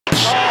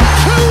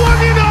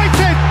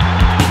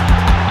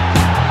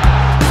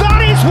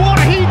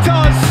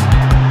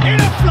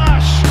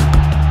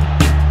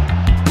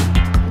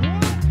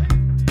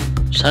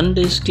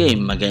Sunday's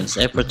game against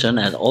Everton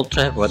at Old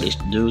Trafford is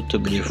due to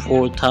be the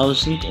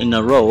 4,000th in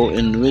a row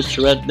in which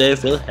Red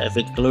Devils have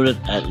included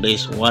at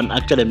least one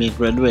academy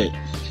graduate.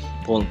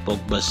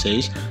 Pogba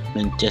says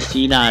Manchester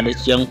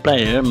United's young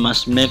players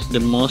must make the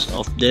most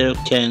of their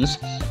chance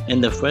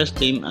in the first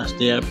team as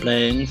they are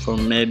playing for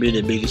maybe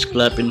the biggest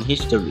club in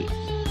history.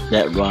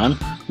 That run,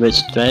 which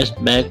stretched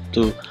back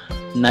to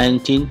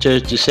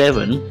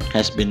 1937,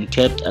 has been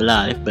kept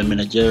alive by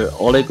manager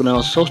Ole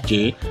Gunnar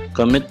Solskjaer's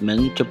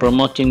commitment to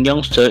promoting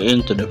youngsters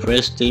into the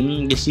first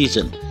team this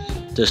season.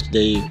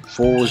 Thursday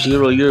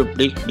 4-0 Europa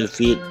League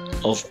defeat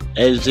of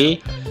AZ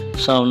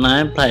saw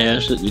 9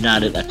 players with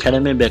United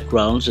academy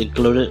backgrounds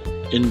included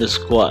in the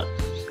squad.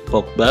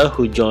 Pogba,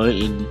 who joined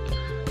in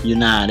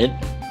United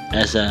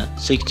as a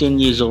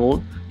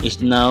 16-year-old, is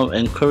now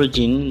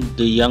encouraging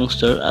the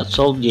youngster at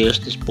Solskjaer's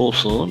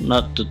disposal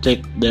not to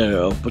take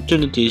their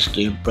opportunities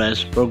to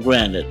impress for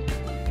granted.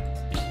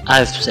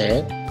 I've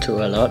said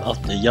to a lot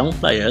of the young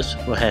players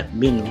who have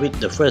been with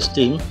the first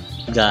team,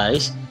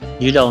 guys,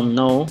 you don't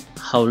know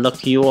how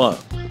lucky you are.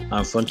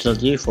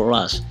 Unfortunately for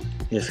us,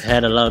 we've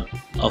had a lot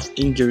of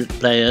injured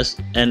players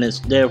and it's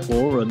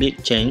therefore a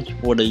big change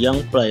for the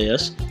young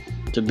players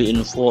to be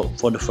involved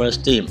for the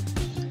first team.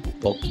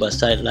 Pogba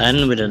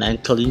sidelined with an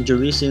ankle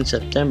injury since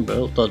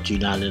September, told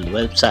United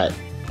website.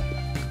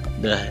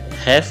 They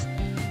have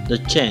the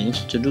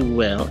chance to do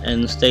well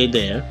and stay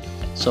there,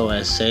 so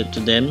I said to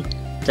them,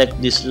 take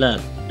this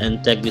luck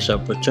and take this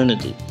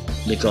opportunity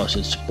because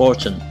it's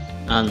important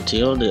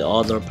until the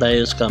other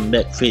players come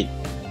back fit.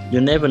 You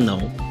never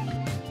know.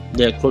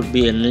 There could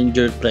be an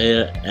injured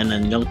player and a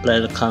young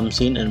player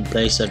comes in and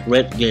plays a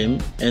great game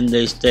and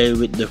they stay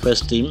with the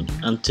first team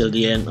until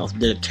the end of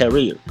their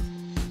career.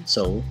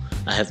 So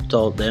I have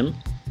told them,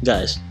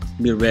 guys,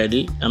 be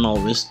ready and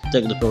always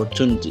take the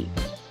opportunity.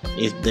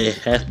 If they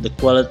have the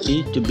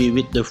quality to be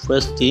with the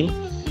first team,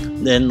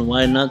 then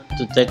why not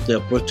to take the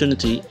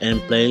opportunity and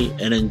play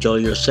and enjoy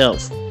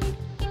yourself?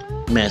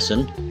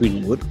 Mason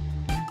Greenwood.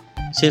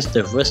 Since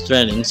the first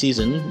training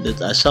season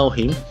that I saw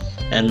him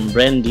and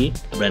Brandon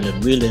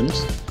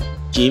Williams,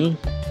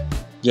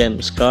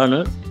 James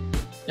Garner,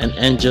 and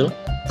Angel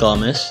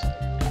Gomez,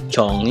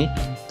 Chongi,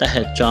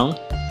 Tahe Chong,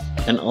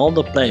 and all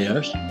the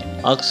players,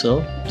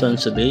 Axel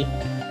Tuanzebe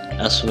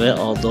as well,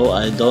 although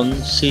I don't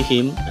see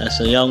him as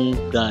a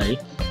young guy.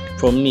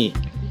 For me,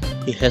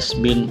 he has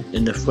been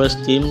in the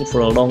first team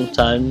for a long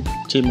time,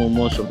 Timo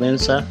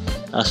Mosa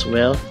as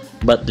well,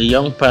 but the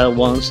young player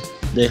ones,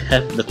 they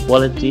have the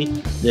quality,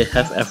 they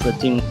have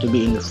everything to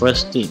be in the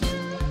first team.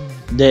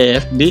 They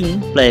have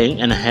been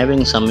playing and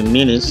having some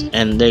minutes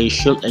and they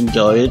should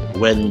enjoy it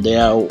when they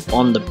are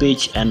on the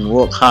pitch and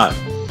work hard.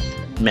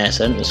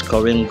 Mason is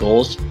scoring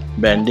goals.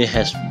 Brandy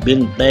has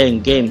been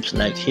playing games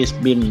like he's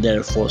been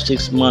there for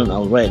 6 months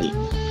already.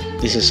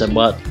 This is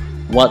about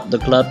what the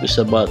club is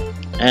about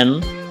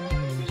and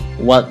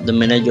what the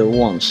manager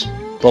wants.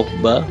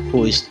 Pogba,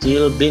 who is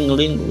still being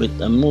linked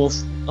with a move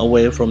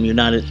away from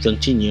United,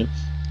 continue.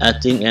 I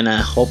think and I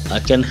hope I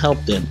can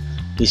help them.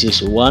 This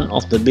is one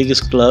of the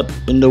biggest clubs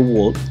in the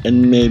world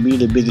and maybe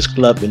the biggest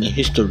club in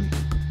history.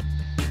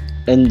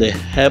 And they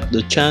have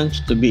the chance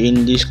to be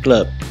in this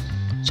club.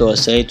 So I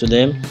say to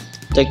them,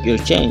 take your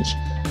chance.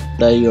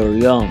 Play you're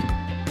young.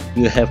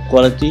 You have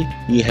quality,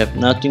 you have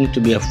nothing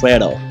to be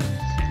afraid of.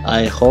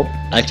 I hope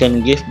I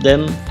can give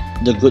them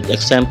the good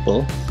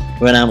example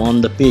when I'm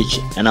on the pitch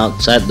and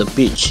outside the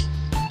pitch.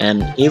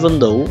 And even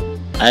though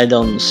I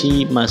don't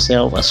see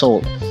myself as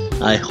old,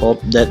 I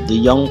hope that the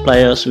young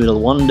players will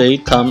one day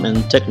come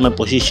and take my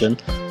position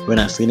when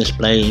I finish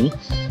playing.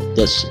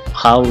 That's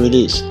how it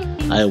is.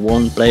 I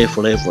won't play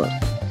forever.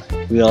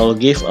 We all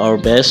give our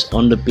best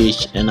on the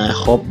pitch and I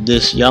hope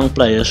these young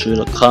players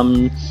will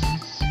come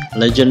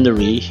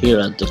legendary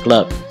here at the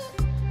club.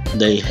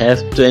 They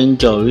have to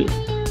enjoy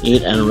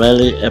it and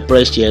really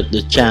appreciate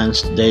the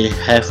chance they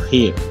have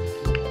here.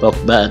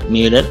 Pogba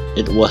admitted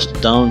it was a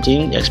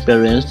daunting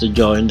experience to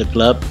join the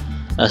club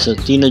as a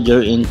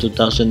teenager in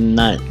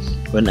 2009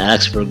 when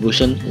Alex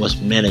Ferguson was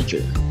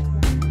manager.